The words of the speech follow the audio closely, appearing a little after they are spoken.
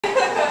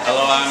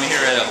Hello, I'm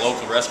here at a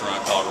local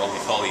restaurant called Roly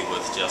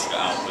with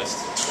Jessica Ahlquist.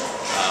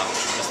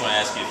 Just want to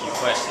ask you a few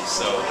questions.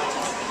 So,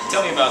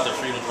 tell me about the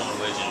Freedom from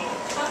Religion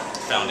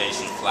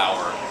Foundation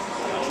flower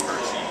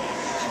controversy.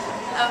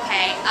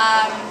 Okay,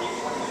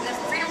 the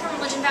Freedom from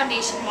Religion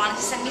Foundation wanted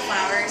to send me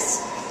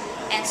flowers,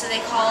 and so they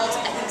called,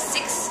 I think,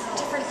 6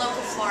 different local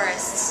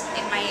florists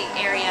in my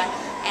area,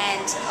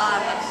 and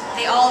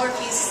they all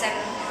refused to send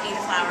me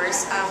the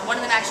flowers. One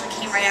of them actually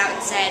came right out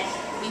and said,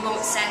 "We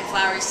won't send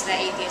flowers to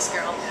that atheist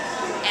girl."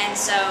 And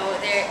so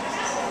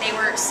they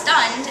were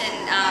stunned,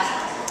 and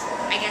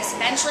I guess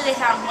eventually they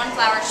found one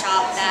flower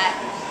shop that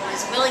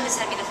was willing to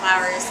send me the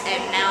flowers,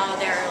 and now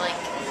there are like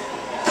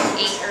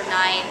 8 or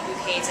 9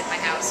 bouquets at my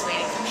house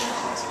waiting for me.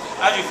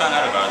 How did you find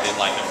out about it? Did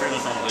like the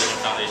Freedom from Religion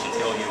Foundation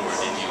tell you, or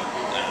did you,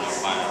 I don't know,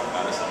 find out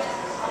about it some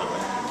other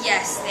way?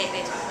 Yes, they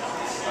told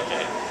me.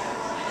 Okay.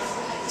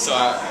 So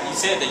you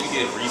said that you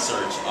did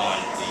research on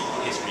the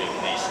history of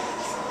the nation,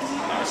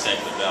 our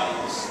secular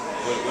values.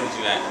 What did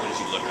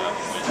you look up?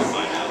 What did you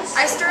find out?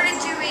 I started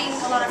doing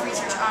a lot of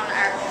research on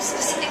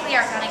specifically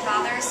our founding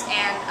fathers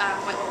and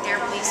what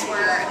their beliefs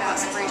were about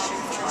separation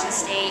of church and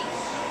state.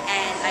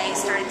 And I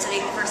started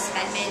studying the First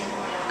Amendment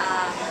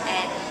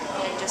and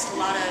just a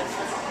lot of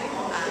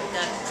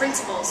the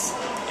principles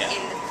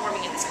in the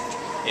forming of this country.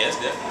 Yeah, it's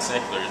definitely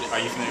secular.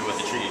 Are you familiar with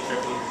the Treaty of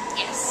Tripoli?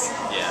 Yes.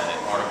 Yeah,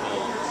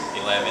 Article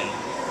 11.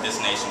 This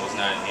nation was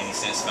not in any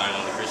sense founded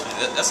on the Christian.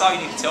 That's all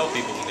you need to tell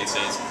people when they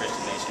say it's a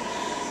Christian nation.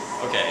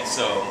 Okay,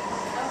 so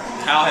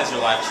how has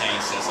your life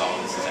changed since all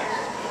this has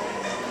happened?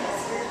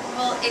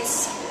 Well,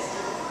 it's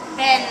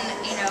been,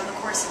 the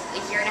course of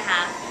a year and a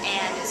half,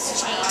 and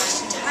it's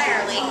changed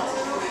entirely.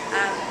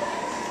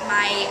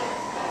 My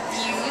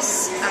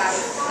views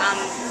on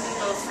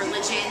both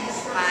religion,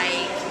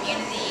 my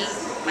community,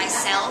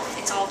 myself,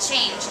 it's all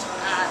changed.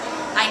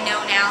 I know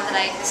now that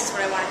this is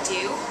what I want to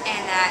do,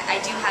 and that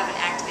I do have an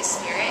activist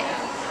spirit,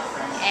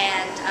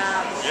 and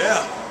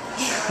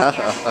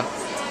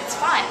it's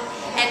fun.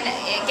 And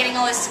getting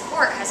all this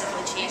support hasn't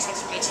really changed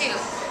things for me too.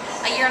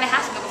 A year and a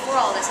half ago, before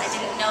all this, I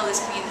didn't know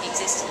this community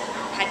existed.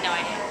 Had no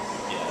idea.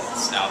 Yeah,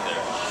 it's out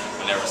there.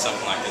 Whenever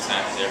something like this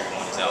happens,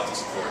 everyone is out to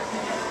support.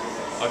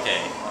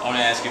 Okay, I want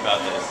to ask you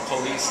about the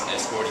police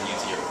escorting you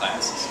to your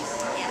classes.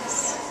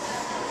 Yes.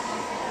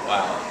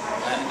 Wow,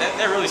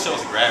 that really shows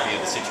the gravity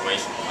of the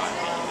situation, in my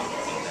opinion,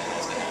 when that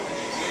has to happen.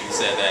 So you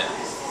said that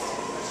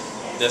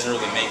it doesn't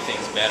really make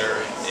things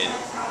better. It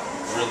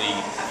really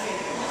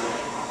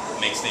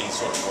makes things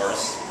sort of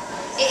worse.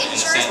 It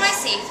ensures my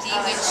safety,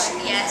 which,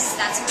 yes,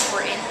 that's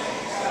important.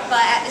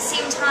 But at the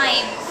same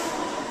time,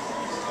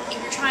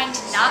 if you're trying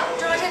to not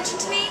draw attention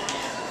to me,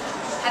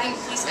 having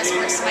police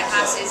escorts to my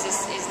classes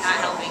is not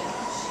helping.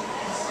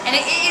 And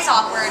it is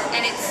awkward,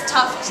 and it's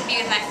tough to be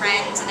with my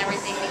friends and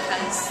everything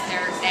because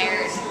they're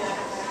there.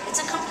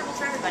 It's uncomfortable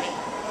for everybody.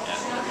 Yeah.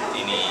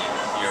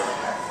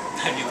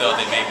 Have you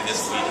thought that maybe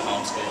this will lead to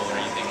homeschool or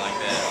anything like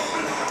that?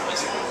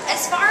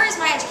 As far as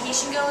my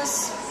education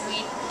goes,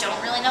 we don't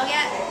really know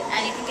yet.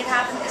 Anything could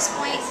happen at this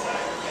point.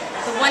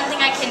 The one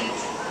thing I can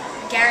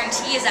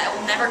guarantee is that I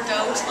will never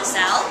go to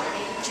LaSalle,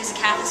 which is a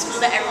Catholic school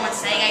that everyone's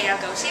saying I now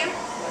go to.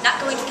 Not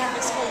going to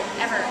Catholic school,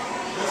 ever.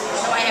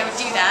 No way I would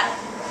do that.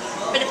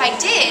 But if I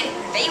did,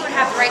 they would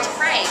have the right to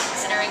pray,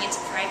 considering it's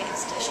a private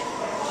institution.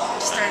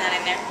 Just throwing that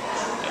in there.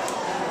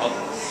 Well,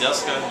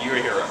 Jessica, you're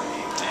a hero,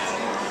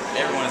 and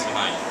everyone is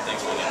behind you.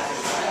 Thanks for that.